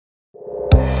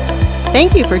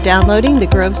Thank you for downloading the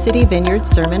Grove City Vineyard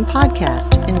Sermon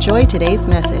Podcast. Enjoy today's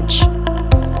message. For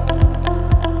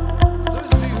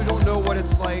those of you who don't know what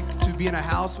it's like to be in a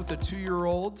house with a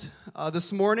 2-year-old,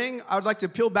 this morning I would like to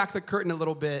peel back the curtain a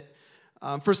little bit.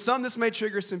 For some, this may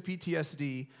trigger some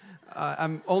PTSD.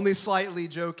 I'm only slightly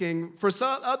joking. For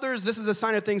some others, this is a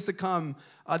sign of things to come.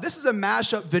 This is a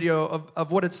mashup video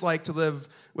of what it's like to live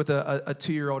with a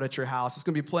 2-year-old at your house. It's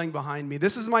going to be playing behind me.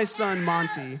 This is my son,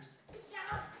 Monty,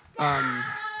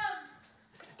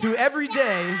 who every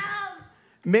day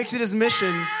makes it his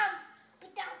mission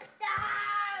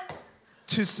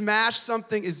to smash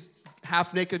something, is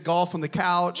half-naked golf on the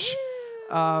couch.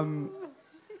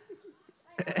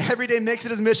 Every day makes it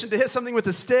his mission to hit something with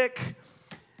a stick,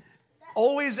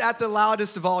 always at the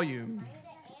loudest volume,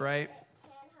 right?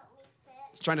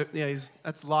 He's trying to,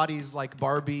 that's Lottie's like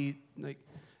Barbie, like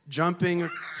jumping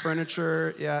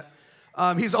furniture, yeah.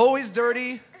 He's always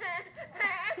dirty.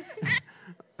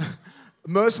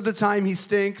 Most of the time he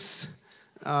stinks.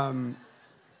 Yeah.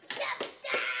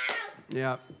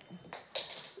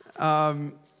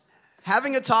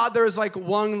 Having a toddler is like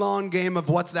one long game of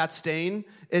what's that stain.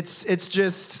 It's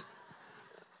just,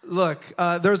 look,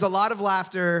 there's a lot of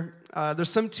laughter. There's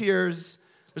some tears.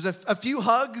 There's a few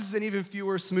hugs and even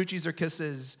fewer smoochies or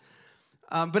kisses.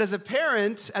 But as a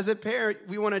parent,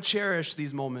 we want to cherish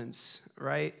these moments,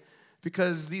 right?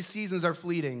 Because these seasons are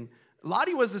fleeting.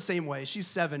 Lottie was the same way. She's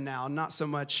 7 now, not so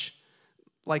much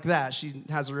like that. She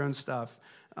has her own stuff.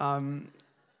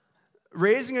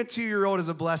 Raising a 2-year-old is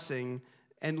a blessing,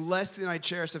 and Leslie and I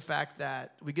cherish the fact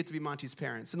that we get to be Monty's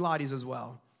parents, and Lottie's as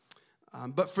well.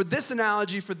 But for this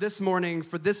analogy, for this morning,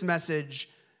 for this message,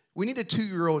 we need a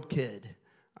 2-year-old kid,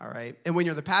 all right? And when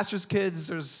you're the pastor's kids,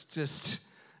 there's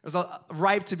a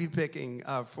ripe to be picking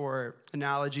for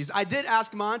analogies. I did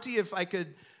ask Monty if I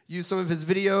could use some of his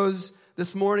videos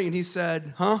this morning, and he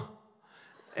said, huh?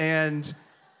 And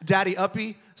Daddy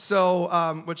Uppy,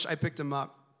 so, which I picked him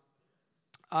up.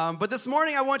 But this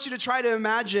morning, I want you to try to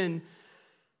imagine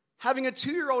having a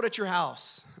 2-year-old at your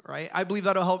house, right? I believe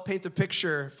that'll help paint the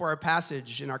picture for our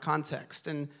passage in our context.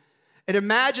 And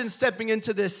imagine stepping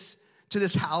into this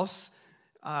house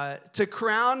to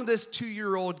crown this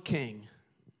 2-year-old king,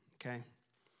 okay?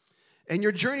 And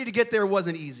your journey to get there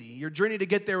wasn't easy. Your journey to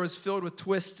get there was filled with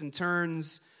twists and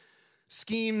turns,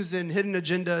 schemes and hidden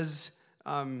agendas.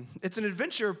 It's an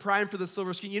adventure primed for the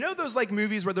silver screen. You know those like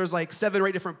movies where there's like 7 or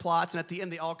 8 different plots, and at the end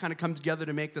they all kind of come together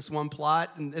to make this one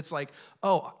plot, and it's like,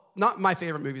 oh, not my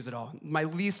favorite movies at all. My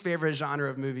least favorite genre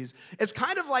of movies. It's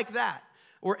kind of like that,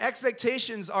 where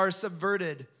expectations are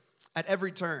subverted at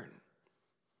every turn.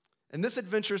 And this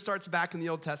adventure starts back in the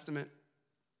Old Testament.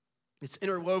 It's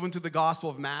interwoven through the Gospel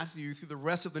of Matthew, through the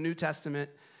rest of the New Testament,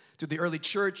 through the early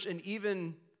church, and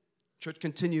even church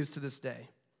continues to this day.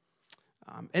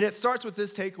 And it starts with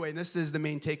this takeaway, and this is the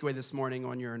main takeaway this morning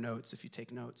on your notes, if you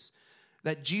take notes,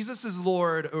 that Jesus is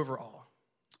Lord over all,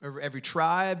 over every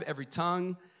tribe, every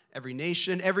tongue, every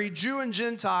nation, every Jew and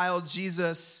Gentile.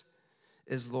 Jesus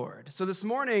is Lord. So this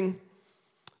morning,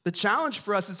 the challenge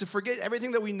for us is to forget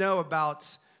everything that we know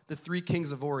about the 3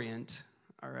 kings of Orient,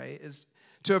 all right, is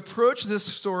to approach this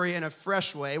story in a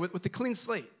fresh way with a clean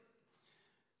slate,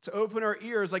 to open our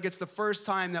ears like it's the first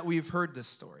time that we've heard this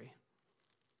story,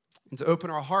 and to open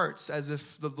our hearts as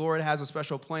if the Lord has a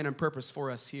special plan and purpose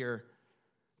for us here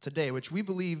today, which we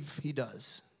believe he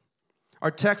does.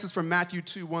 Our text is from Matthew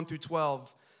 2, 1 through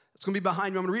 12. It's going to be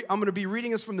behind me. I'm going to be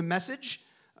reading this from the Message,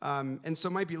 and so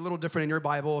it might be a little different in your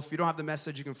Bible. If you don't have the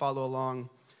Message, you can follow along.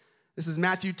 This is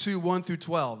Matthew 2, 1 through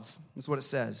 12. This is what it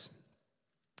says.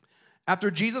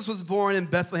 After Jesus was born in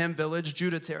Bethlehem village,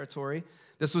 Judah territory,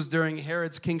 this was during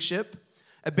Herod's kingship,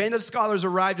 a band of scholars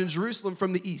arrived in Jerusalem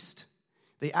from the east.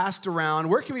 They asked around,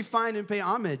 where can we find and pay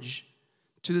homage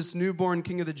to this newborn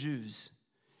king of the Jews?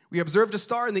 We observed a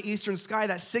star in the eastern sky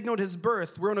that signaled his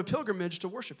birth. We're on a pilgrimage to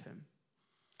worship him.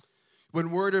 When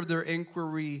word of their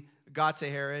inquiry got to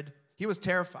Herod, he was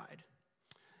terrified.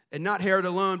 And not Herod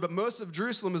alone, but most of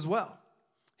Jerusalem as well.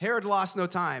 Herod lost no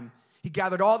time. He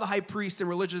gathered all the high priests and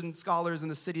religious scholars in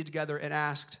the city together and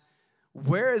asked,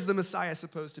 where is the Messiah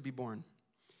supposed to be born?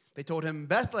 They told him,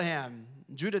 Bethlehem,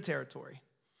 Judah territory.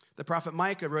 The prophet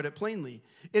Micah wrote it plainly.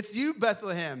 It's you,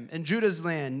 Bethlehem, in Judah's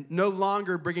land, no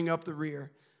longer bringing up the rear.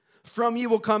 From you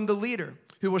will come the leader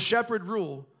who will shepherd,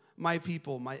 rule my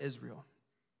people, my Israel.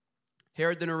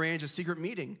 Herod then arranged a secret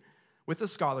meeting with the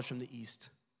scholars from the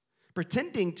east,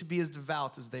 pretending to be as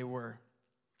devout as they were.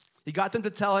 He got them to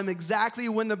tell him exactly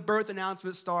when the birth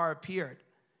announcement star appeared.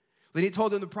 Then he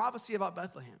told them the prophecy about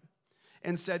Bethlehem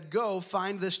and said, go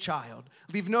find this child.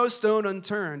 Leave no stone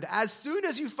unturned. As soon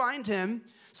as you find him,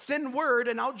 send word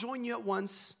and I'll join you at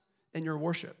once in your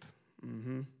worship.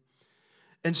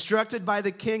 Instructed by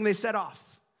the king, they set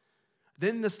off.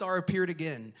 Then the star appeared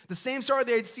again, the same star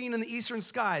they had seen in the eastern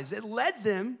skies. It led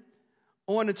them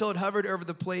on until it hovered over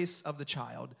the place of the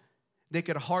child. They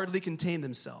could hardly contain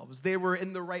themselves. They were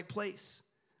in the right place.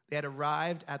 They had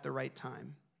arrived at the right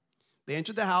time. They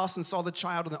entered the house and saw the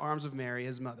child in the arms of Mary,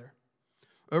 his mother.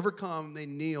 Overcome, they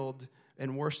kneeled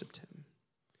and worshiped him.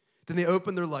 Then they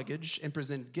opened their luggage and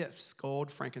presented gifts,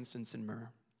 gold, frankincense, and myrrh.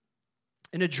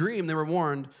 In a dream, they were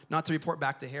warned not to report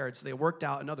back to Herod, so they worked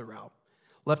out another route,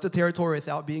 left the territory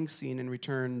without being seen, and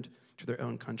returned to their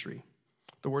own country.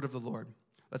 The word of the Lord.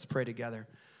 Let's pray together.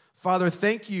 Father,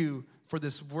 thank you for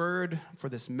this word, for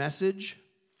this message.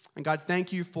 And God,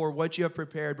 thank you for what you have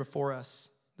prepared before us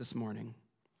this morning.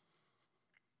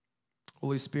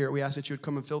 Holy Spirit, we ask that you would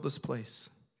come and fill this place.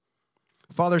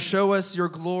 Father, show us your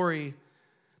glory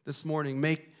this morning.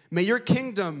 May your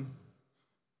kingdom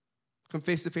come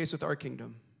face to face with our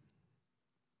kingdom.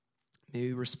 May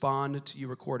we respond to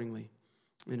you accordingly.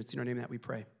 And it's in your name that we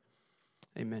pray.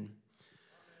 Amen.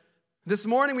 This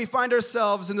morning we find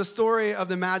ourselves in the story of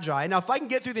the Magi. Now, if I can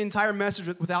get through the entire message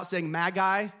without saying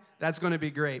Magi, that's going to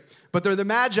be great. But they're the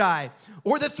Magi,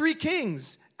 or the three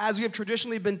kings, as we have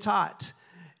traditionally been taught.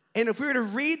 And if we were to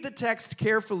read the text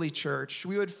carefully, church,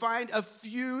 we would find a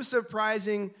few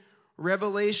surprising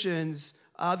revelations.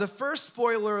 The first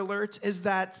spoiler alert is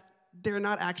that they're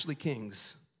not actually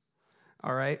kings,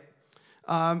 all right?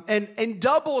 And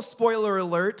double spoiler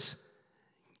alert,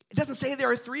 it doesn't say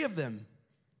there are three of them.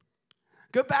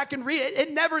 Go back and read it.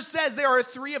 It never says there are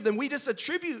three of them. We just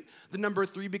attribute the number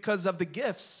three because of the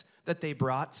gifts that they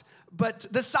brought. But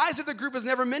the size of the group is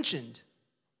never mentioned.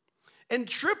 And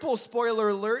triple spoiler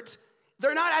alert,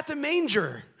 they're not at the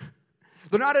manger.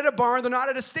 They're not at a barn. They're not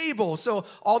at a stable. So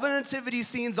all the nativity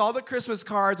scenes, all the Christmas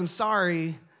cards, I'm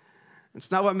sorry,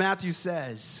 it's not what Matthew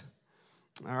says.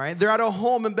 All right, they're at a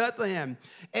home in Bethlehem.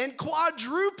 And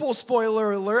quadruple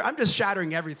spoiler alert, I'm just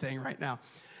shattering everything right now.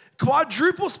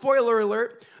 Quadruple spoiler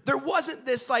alert, there wasn't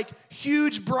this like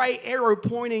huge bright arrow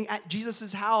pointing at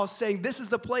Jesus' house saying, this is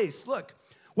the place. Look,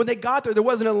 when they got there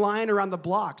wasn't a line around the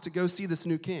block to go see this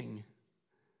new king.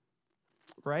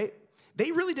 Right?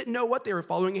 They really didn't know what they were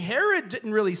following. Herod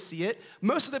didn't really see it.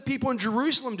 Most of the people in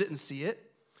Jerusalem didn't see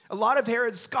it. A lot of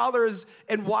Herod's scholars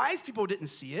and wise people didn't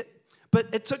see it.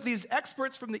 But it took these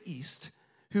experts from the East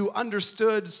who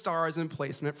understood stars and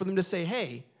placement for them to say,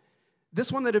 hey,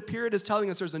 this one that appeared is telling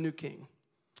us there's a new king.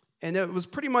 And it was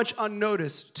pretty much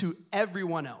unnoticed to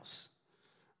everyone else.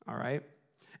 All right?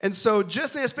 And so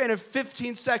just in a span of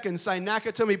 15 seconds, I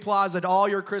Nakatomi Plaza'd all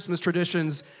your Christmas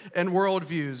traditions and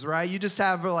worldviews, right? You just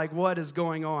have like, what is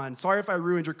going on? Sorry if I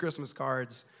ruined your Christmas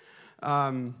cards.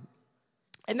 And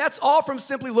that's all from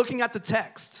simply looking at the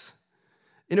text.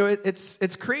 You know,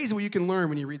 it's crazy what you can learn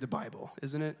when you read the Bible,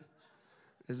 isn't it?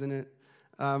 Isn't it?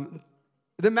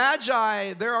 The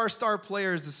Magi, they're our star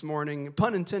players this morning,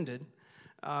 pun intended.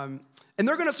 And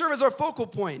they're going to serve as our focal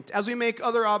point as we make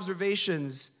other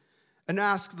observations and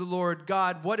ask the Lord,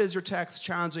 God, what is your text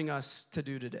challenging us to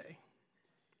do today?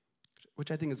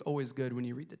 Which I think is always good when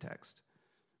you read the text,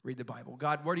 read the Bible.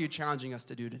 God, what are you challenging us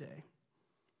to do today?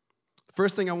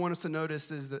 First thing I want us to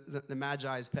notice is the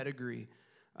Magi's pedigree.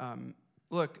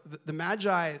 Look, the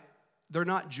Magi, they're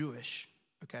not Jewish,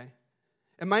 okay?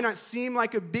 It might not seem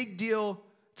like a big deal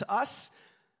to us,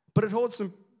 but it holds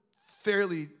some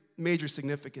fairly major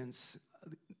significance.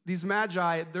 These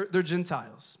Magi, they're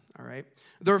Gentiles, all right?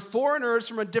 They're foreigners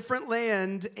from a different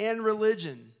land and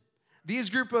religion.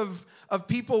 These group of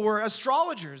people were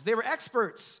astrologers. They were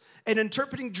experts in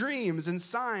interpreting dreams and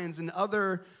signs and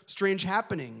other strange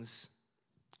happenings.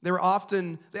 They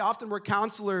often were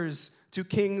counselors to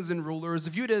kings and rulers,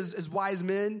 viewed as wise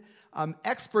men,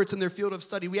 experts in their field of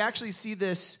study. We actually see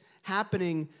this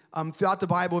happening throughout the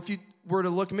Bible. If you were to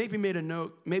look, maybe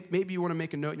you want to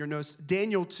make a note in your notes.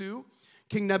 Daniel 2,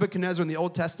 King Nebuchadnezzar in the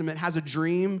Old Testament has a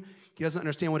dream. He doesn't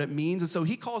understand what it means, and so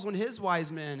he calls on his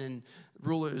wise men and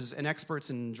rulers and experts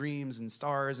in dreams and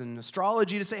stars and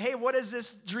astrology to say, hey, what does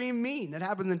this dream mean? That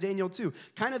happens in Daniel 2.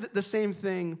 Kind of the same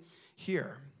thing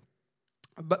here.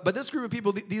 But this group of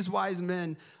people, these wise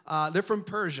men, they're from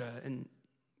Persia and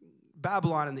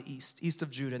Babylon in the east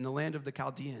of Judah, in the land of the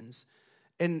Chaldeans.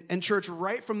 And church,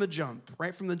 right from the jump,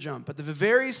 at the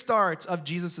very start of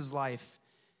Jesus' life,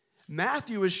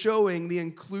 Matthew is showing the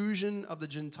inclusion of the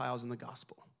Gentiles in the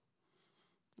gospel,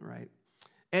 right?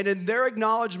 And in their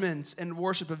acknowledgement and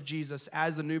worship of Jesus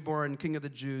as the newborn King of the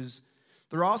Jews,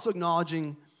 they're also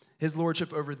acknowledging his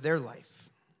lordship over their life,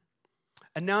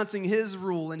 announcing his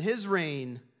rule and his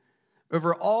reign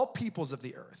over all peoples of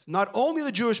the earth, not only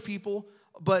the Jewish people,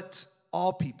 but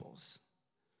all peoples.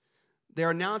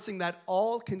 They're announcing that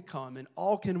all can come and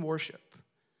all can worship.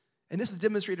 And this is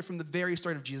demonstrated from the very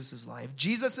start of Jesus' life.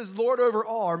 Jesus is Lord over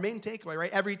all, our main takeaway,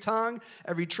 right? Every tongue,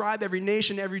 every tribe, every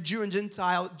nation, every Jew and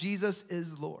Gentile, Jesus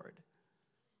is Lord.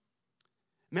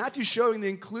 Matthew's showing the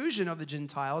inclusion of the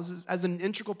Gentiles as an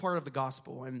integral part of the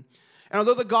gospel. And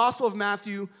although the gospel of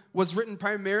Matthew was written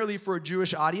primarily for a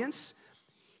Jewish audience,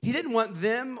 he didn't want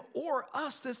them or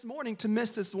us this morning to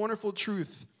miss this wonderful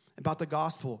truth about the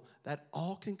gospel, that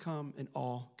all can come and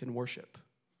all can worship.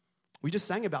 We just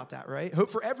sang about that, right? Hope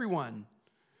for everyone.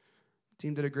 The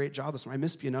team did a great job this morning. I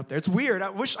miss being up there. It's weird. I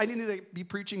wish I needed to be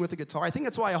preaching with a guitar. I think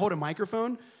that's why I hold a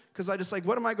microphone, because I just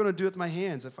what am I going to do with my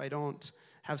hands if I don't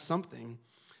have something?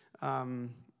 The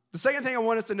second thing I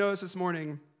want us to notice this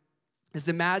morning is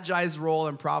the Magi's role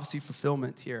in prophecy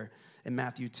fulfillment here in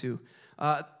Matthew 2.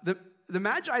 The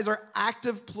Magi's are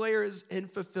active players in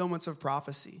fulfillments of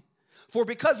prophecy. For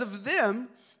because of them,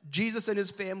 Jesus and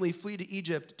his family flee to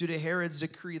Egypt due to Herod's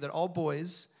decree that all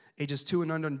boys ages 2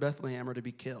 and under in Bethlehem are to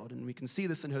be killed. And we can see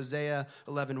this in Hosea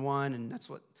 11:1, and that's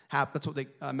what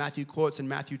Matthew quotes in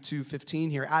Matthew 2:15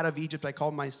 here. Out of Egypt I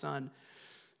called my son.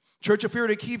 Church, if we were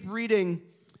to keep reading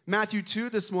Matthew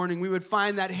 2 this morning, we would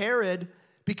find that Herod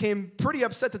became pretty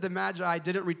upset that the Magi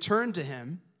didn't return to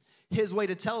him. His way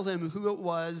to tell him who it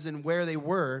was and where they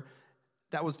were,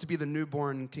 that was to be the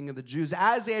newborn king of the Jews,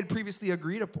 as they had previously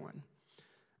agreed upon.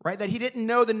 Right, that he didn't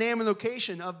know the name and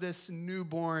location of this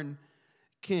newborn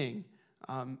king.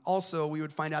 Also, we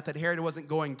would find out that Herod wasn't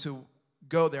going to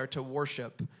go there to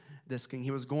worship this king. He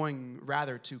was going,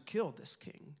 rather, to kill this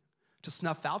king, to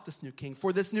snuff out this new king.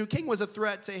 For this new king was a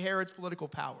threat to Herod's political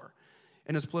power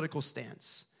and his political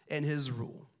stance and his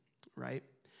rule, right?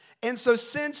 And so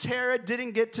since Herod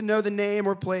didn't get to know the name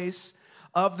or place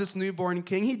of this newborn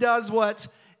king, he does what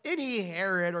any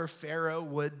Herod or Pharaoh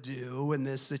would do in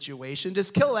this situation.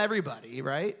 Just kill everybody,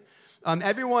 right?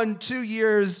 Everyone 2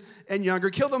 years and younger,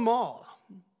 kill them all.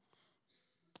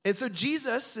 And so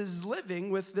Jesus is living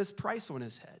with this price on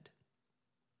his head.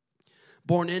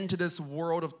 Born into this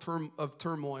world of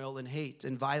turmoil and hate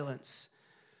and violence.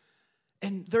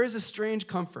 And there is a strange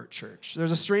comfort, church.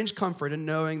 There's a strange comfort in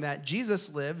knowing that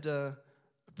Jesus lived a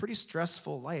pretty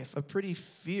stressful life, a pretty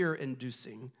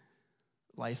fear-inducing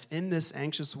life in this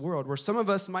anxious world where some of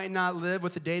us might not live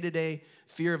with the day-to-day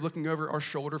fear of looking over our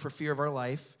shoulder for fear of our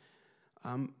life.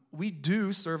 We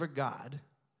do serve a God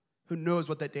who knows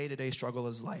what that day-to-day struggle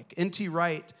is like. N.T.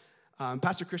 Wright,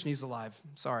 Pastor Christian, he's alive.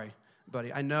 Sorry,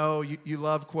 buddy. I know you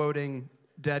love quoting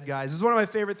dead guys. This is one of my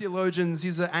favorite theologians.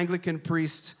 He's an Anglican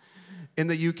priest in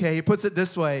the UK. He puts it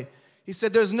this way. He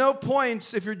said, there's no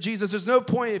point, if you're Jesus, there's no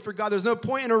point, if you're God, there's no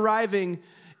point in arriving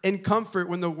in comfort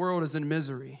when the world is in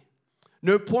misery.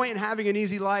 No point in having an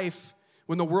easy life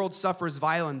when the world suffers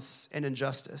violence and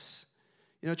injustice.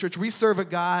 You know, church, we serve a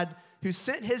God who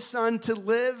sent his son to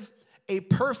live a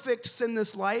perfect,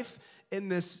 sinless life in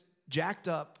this jacked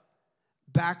up,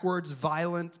 backwards,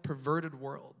 violent, perverted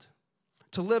world.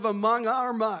 To live among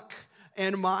our muck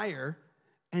and mire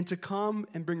and to come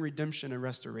and bring redemption and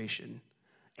restoration.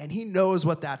 And he knows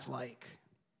what that's like.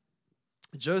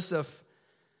 Joseph,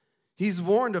 he's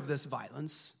warned of this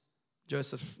violence.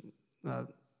 Joseph,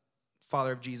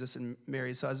 father of Jesus and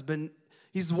Mary's husband,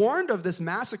 he's warned of this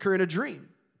massacre in a dream.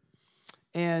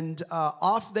 And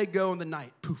off they go in the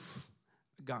night. Poof,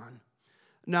 gone.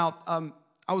 Now,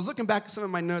 I was looking back at some of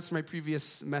my notes from my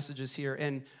previous messages here,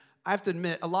 and I have to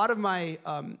admit, a lot of my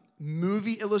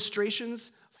movie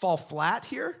illustrations fall flat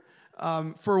here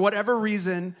for whatever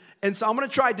reason. And so I'm going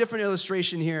to try a different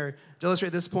illustration here to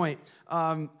illustrate this point.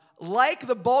 Like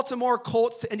the Baltimore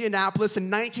Colts to Indianapolis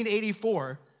in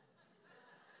 1984.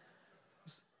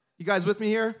 You guys with me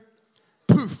here?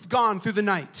 Poof, gone through the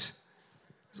night.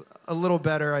 A little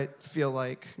better, I feel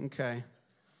like. Okay.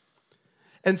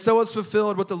 And so was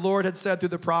fulfilled what the Lord had said through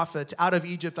the prophet, out of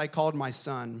Egypt I called my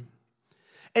son.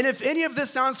 And if any of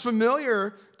this sounds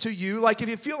familiar to you, like if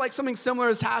you feel like something similar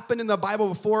has happened in the Bible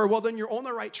before, well, then you're on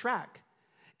the right track.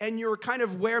 And you're kind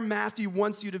of where Matthew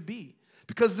wants you to be.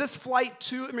 Because this flight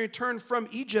to and return from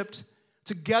Egypt,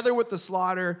 together with the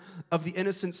slaughter of the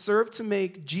innocent, served to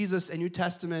make Jesus a New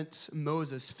Testament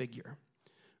Moses figure,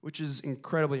 which is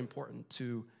incredibly important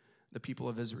to the people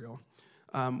of Israel,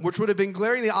 which would have been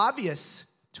glaringly obvious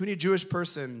to any Jewish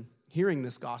person hearing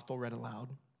this gospel read aloud.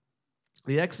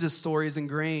 The Exodus story is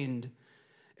ingrained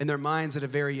in their minds at a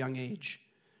very young age.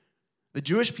 The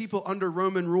Jewish people under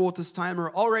Roman rule at this time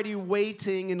are already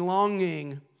waiting and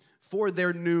longing for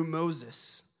their new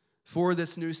Moses, for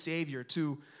this new Savior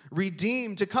to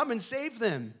redeem, to come and save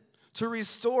them, to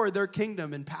restore their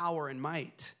kingdom and power and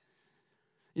might.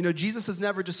 You know, Jesus is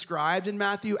never described in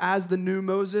Matthew as the new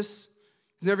Moses.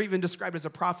 never even described as a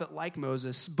prophet like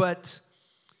Moses, but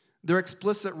their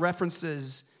explicit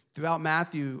references throughout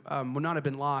Matthew would not have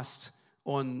been lost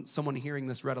on someone hearing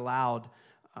this read aloud.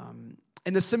 And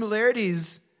the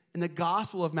similarities in the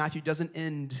Gospel of Matthew doesn't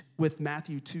end with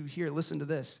Matthew 2 here. Listen to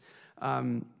this.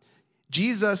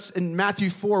 Jesus in Matthew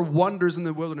 4 wanders in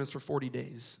the wilderness for 40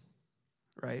 days,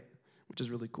 right? Which is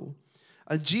really cool.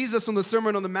 Jesus on the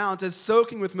Sermon on the Mount is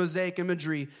soaking with Mosaic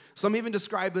imagery. Some even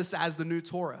describe this as the new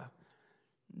Torah.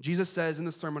 Jesus says in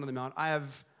the Sermon on the Mount, I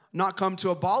have not come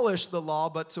to abolish the law,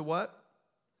 but to what?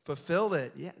 Fulfill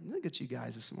it. Yeah, look at you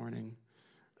guys this morning.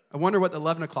 I wonder what the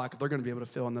 11 o'clock, if they're going to be able to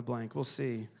fill in the blank. We'll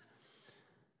see.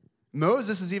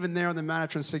 Moses is even there on the Mount of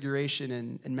Transfiguration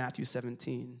in Matthew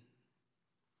 17.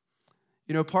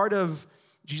 You know, part of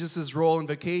Jesus' role and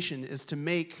vocation is to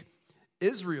make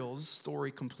Israel's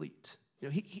story complete. You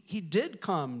know, he did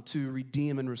come to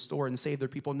redeem and restore and save their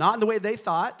people, not in the way they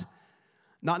thought,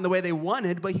 not in the way they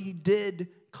wanted, but he did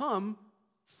come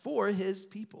for his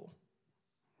people,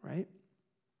 right?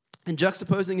 And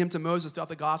juxtaposing him to Moses throughout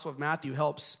the Gospel of Matthew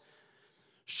helps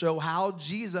show how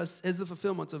Jesus is the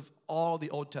fulfillment of all the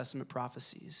Old Testament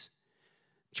prophecies.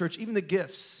 Church, even the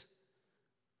gifts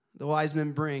the wise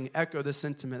men bring echo the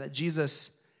sentiment that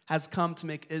Jesus has come to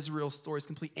make Israel's stories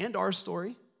complete and our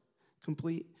story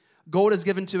complete. Gold is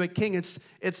given to a king. It's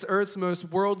earth's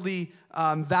most worldly,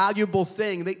 valuable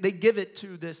thing. They give it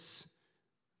to this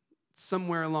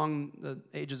somewhere along the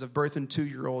ages of birth and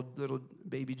 2-year-old little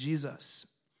baby Jesus.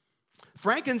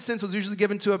 Frankincense was usually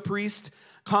given to a priest,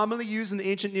 commonly used in the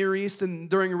ancient Near East and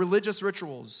during religious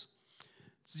rituals.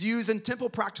 It's used in temple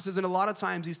practices, and a lot of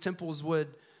times these temples would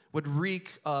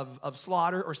reek of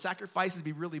slaughter or sacrifices,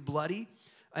 be really bloody,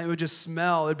 and it would just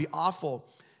smell. It would be awful.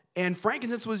 And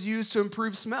frankincense was used to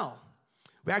improve smell.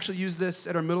 We actually used this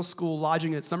at our middle school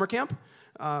lodging at summer camp.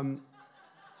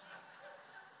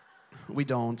 We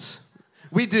don't.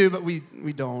 We do, but we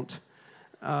don't.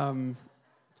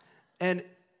 And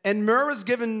myrrh was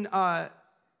given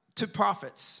to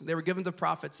prophets. They were given to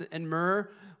prophets, and myrrh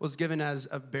was given as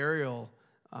a burial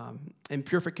and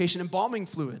purification, embalming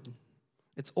fluid.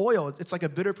 It's oil. It's like a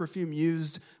bitter perfume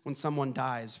used when someone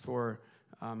dies for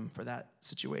that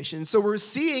situation. So we're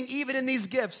seeing, even in these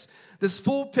gifts, this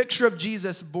full picture of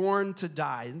Jesus born to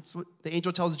die. That's what the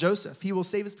angel tells Joseph. He will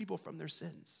save his people from their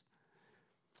sins.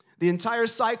 The entire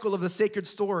cycle of the sacred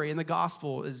story in the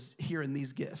gospel is here in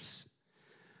these gifts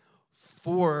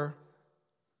for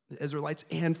the Israelites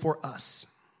and for us.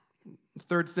 The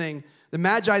third thing, the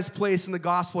Magi's place in the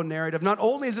gospel narrative. Not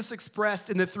only is this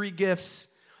expressed in the 3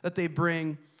 gifts that they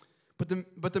bring, but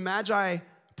the Magi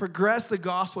progress the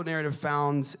gospel narrative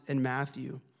found in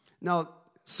Matthew. Now,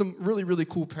 some really, really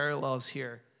cool parallels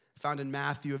here found in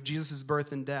Matthew of Jesus'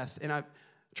 birth and death. And I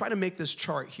try to make this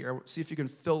chart here. See if you can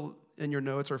fill in your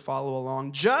notes or follow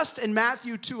along. Just in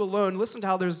Matthew 2 alone, listen to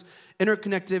how there's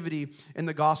interconnectivity in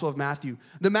the Gospel of Matthew.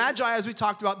 The Magi, as we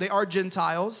talked about, they are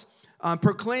Gentiles,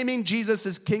 proclaiming Jesus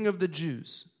as King of the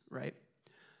Jews, right?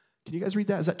 Can you guys read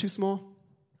that? Is that too small?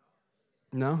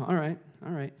 No? All right.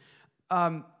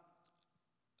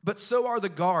 But so are the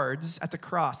guards at the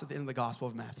cross at the end of the Gospel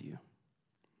of Matthew.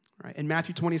 Right? In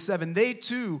Matthew 27, they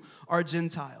too are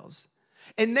Gentiles.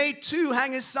 And they too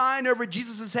hang a sign over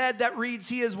Jesus' head that reads,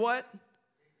 he is what?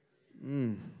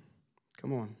 Come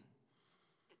on.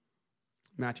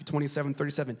 Matthew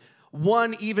 27:37.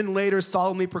 One even later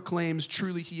solemnly proclaims,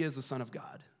 truly he is the Son of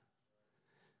God.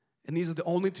 And these are the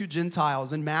only 2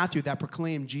 Gentiles in Matthew that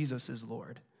proclaim Jesus is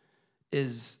Lord. I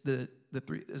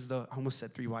almost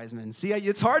said 3 wise men. See,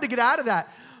 it's hard to get out of that.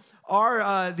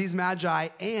 Are these Magi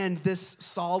and this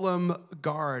solemn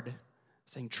guard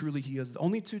saying truly he is the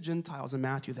only 2 Gentiles in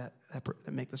Matthew that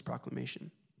make this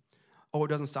proclamation. Oh, it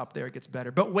doesn't stop there. It gets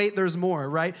better. But wait, there's more,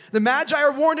 right? The Magi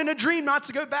are warned in a dream not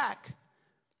to go back.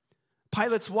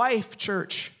 Pilate's wife,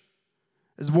 church,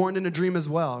 is warned in a dream as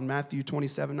well in Matthew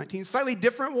 27:19. Slightly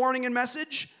different warning and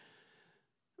message,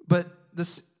 but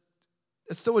it's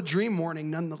still a dream warning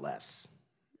nonetheless,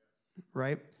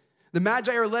 right? The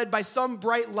Magi are led by some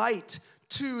bright light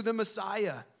to the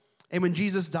Messiah. And when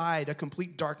Jesus died, a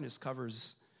complete darkness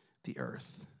covers the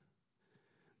earth.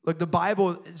 Look, the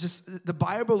Bible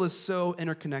is so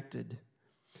interconnected,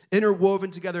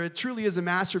 interwoven together. It truly is a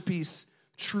masterpiece,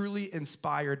 truly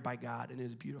inspired by God, and it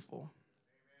is beautiful.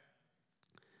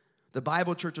 The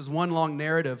Bible, church, is one long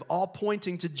narrative, all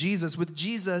pointing to Jesus, with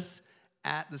Jesus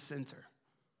at the center.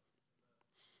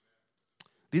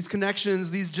 These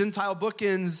connections, these Gentile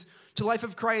bookends to life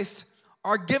of Christ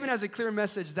are given as a clear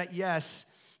message that, yes,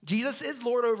 Jesus is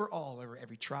Lord over all, over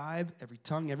every tribe, every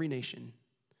tongue, every nation,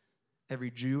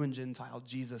 every Jew and Gentile.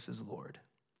 Jesus is Lord.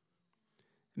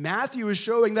 Matthew is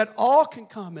showing that all can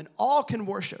come and all can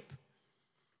worship.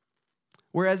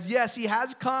 Whereas, yes, he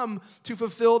has come to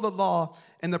fulfill the law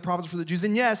and the prophets for the Jews.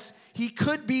 And yes, he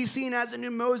could be seen as a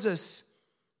new Moses,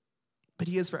 but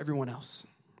he is for everyone else.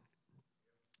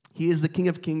 He is the King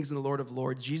of kings and the Lord of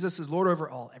lords. Jesus is Lord over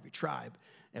all, every tribe,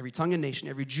 every tongue and nation,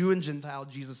 every Jew and Gentile,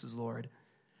 Jesus is Lord.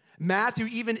 Matthew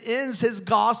even ends his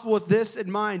gospel with this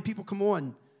in mind. People, come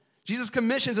on. Jesus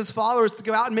commissions his followers to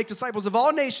go out and make disciples of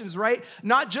all nations, right?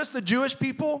 Not just the Jewish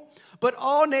people, but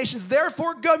all nations.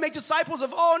 Therefore, go make disciples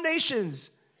of all nations,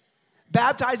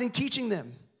 baptizing, teaching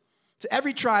them to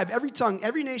every tribe, every tongue,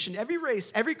 every nation, every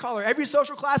race, every color, every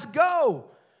social class. Go.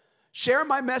 Share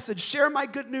my message, share my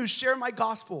good news, share my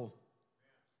gospel.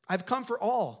 I've come for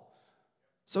all.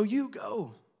 So you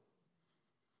go.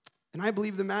 And I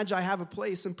believe the Magi have a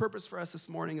place and purpose for us this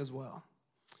morning as well.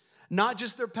 Not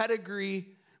just their pedigree,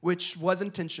 which was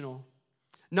intentional.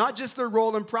 Not just their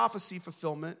role in prophecy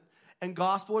fulfillment and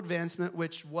gospel advancement,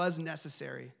 which was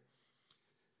necessary.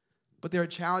 But they're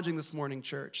challenging this morning,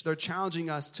 church. They're challenging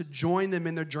us to join them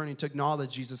in their journey to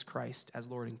acknowledge Jesus Christ as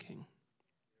Lord and King.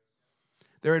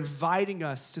 They're inviting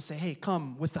us to say, hey,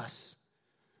 come with us.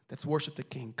 Let's worship the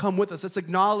King. Come with us. Let's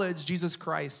acknowledge Jesus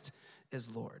Christ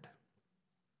is Lord.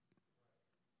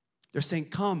 They're saying,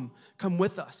 come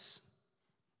with us.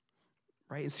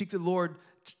 Right? And seek the Lord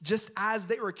just as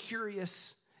they were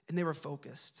curious and they were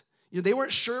focused. They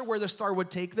weren't sure where the star would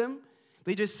take them.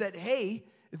 They just said, hey,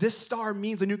 this star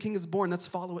means a new king is born. Let's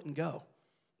follow it and go.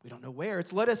 We don't know where.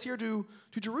 It's led us here to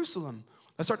Jerusalem.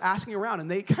 Let's start asking around, and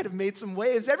they kind of made some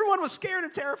waves. Everyone was scared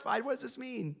and terrified. What does this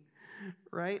mean?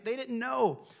 Right? They didn't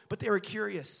know, but they were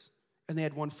curious, and they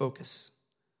had one focus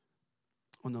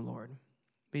on the Lord.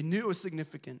 They knew it was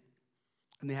significant,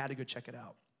 and they had to go check it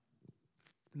out.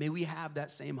 May we have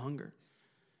that same hunger.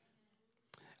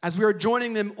 As we are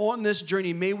joining them on this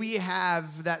journey, may we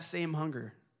have that same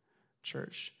hunger,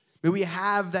 church. May we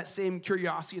have that same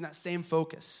curiosity and that same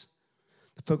focus,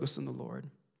 the focus on the Lord.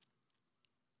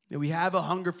 May we have a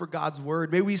hunger for God's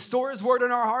word. May we store his word in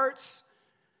our hearts.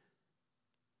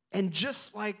 And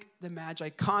just like the Magi,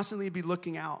 constantly be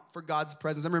looking out for God's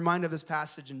presence. I'm reminded of this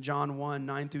passage in John 1,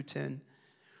 9 through 10.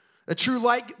 The true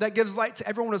light that gives light to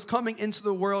everyone was coming into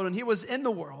the world, and he was in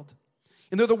the world.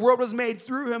 And though the world was made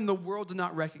through him, the world did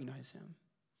not recognize him.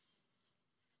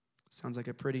 Sounds like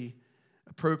a pretty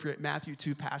appropriate Matthew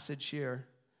 2 passage here.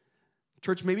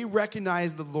 Church, may we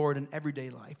recognize the Lord in everyday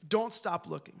life. Don't stop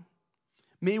looking.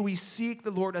 May we seek the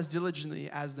Lord as diligently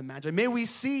as the Magi. May we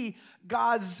see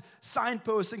God's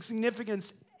signposts and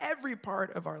significance every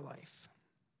part of our life.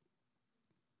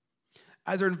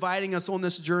 As they're inviting us on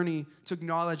this journey to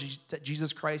acknowledge that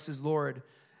Jesus Christ is Lord,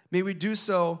 may we do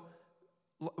so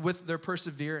with their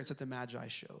perseverance that the Magi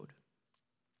showed.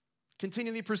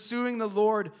 Continually pursuing the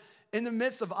Lord in the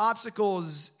midst of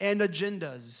obstacles and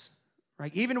agendas,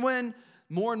 right? Even when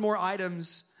more and more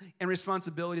items and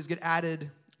responsibilities get added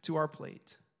to our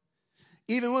plate.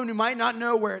 Even when we might not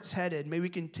know where it's headed, may we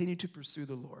continue to pursue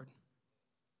the Lord.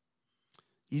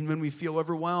 Even when we feel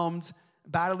overwhelmed,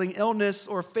 battling illness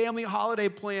or family holiday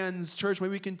plans, church, may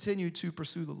we continue to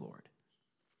pursue the Lord.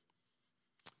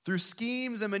 Through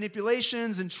schemes and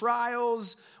manipulations and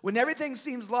trials, when everything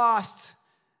seems lost,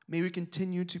 may we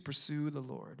continue to pursue the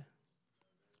Lord.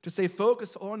 To stay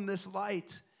focused on this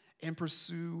light and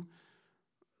pursue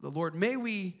the Lord. May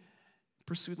we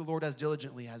pursue the Lord as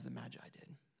diligently as the Magi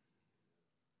did.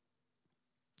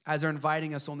 As they're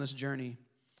inviting us on this journey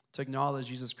to acknowledge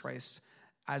Jesus Christ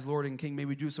as Lord and King, may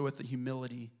we do so with the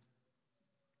humility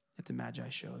that the Magi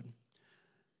showed.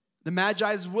 The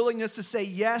Magi's willingness to say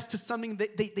yes to something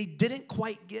that they didn't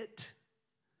quite get.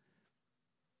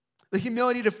 The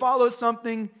humility to follow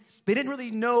something they didn't really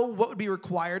know what would be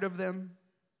required of them.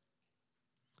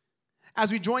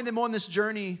 As we join them on this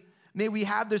journey, may we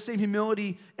have the same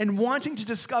humility in wanting to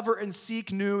discover and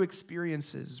seek new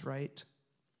experiences, right?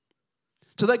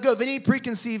 To let go of any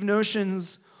preconceived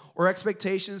notions or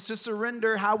expectations, to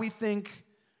surrender how we think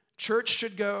church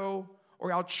should go,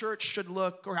 or how church should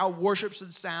look, or how worship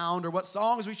should sound, or what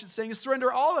songs we should sing.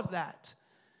 Surrender all of that.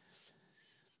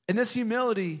 And this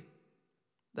humility,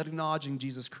 that acknowledging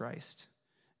Jesus Christ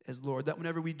as Lord, that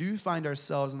whenever we do find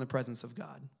ourselves in the presence of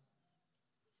God,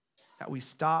 that we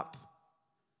stop,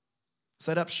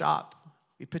 set up shop,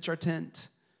 we pitch our tent,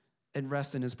 and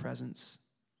rest in his presence.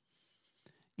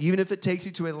 Even if it takes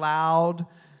you to a loud,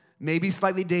 maybe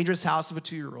slightly dangerous house of a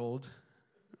 2-year-old,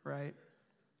 right?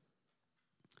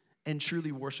 And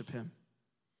truly worship him.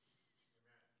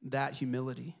 That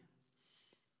humility.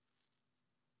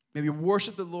 Maybe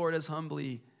worship the Lord as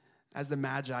humbly as the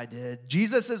Magi did.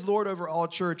 Jesus is Lord over all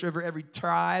church, over every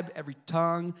tribe, every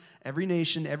tongue, every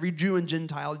nation, every Jew and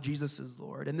Gentile. Jesus is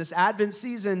Lord. In this Advent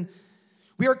season,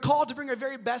 we are called to bring our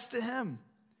very best to him,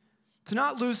 to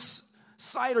not lose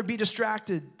sight or be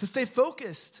distracted, to stay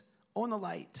focused on the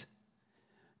light.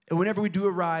 And whenever we do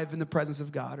arrive in the presence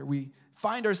of God, or we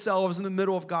find ourselves in the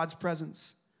middle of God's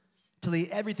presence, to lay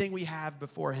everything we have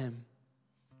before him,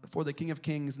 before the King of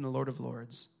Kings and the Lord of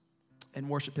Lords, and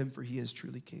worship him, for he is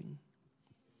truly King.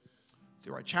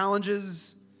 Through our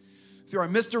challenges, through our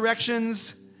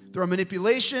misdirections, through our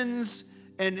manipulations,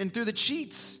 and through the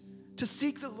cheats, to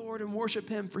seek the Lord and worship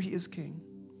him, for he is King.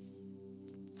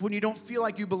 When you don't feel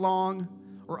like you belong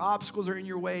or obstacles are in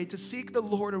your way, to seek the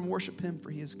Lord and worship him,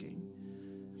 for he is King.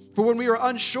 For when we are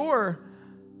unsure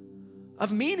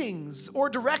of meanings or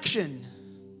direction,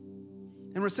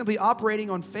 and we're simply operating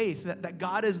on faith that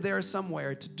God is there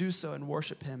somewhere, to do so and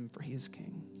worship him, for he is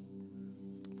King.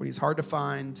 When he's hard to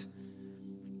find,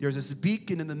 there's this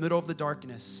beacon in the middle of the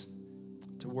darkness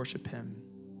to worship him,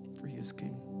 for he is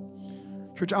King.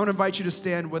 Church, I want to invite you to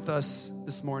stand with us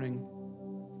this morning,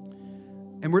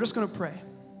 and we're just going to pray.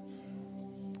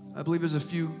 I believe there's a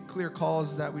few clear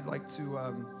calls that we'd like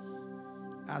to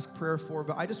ask prayer for,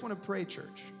 but I just want to pray,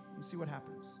 church, and see what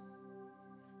happens.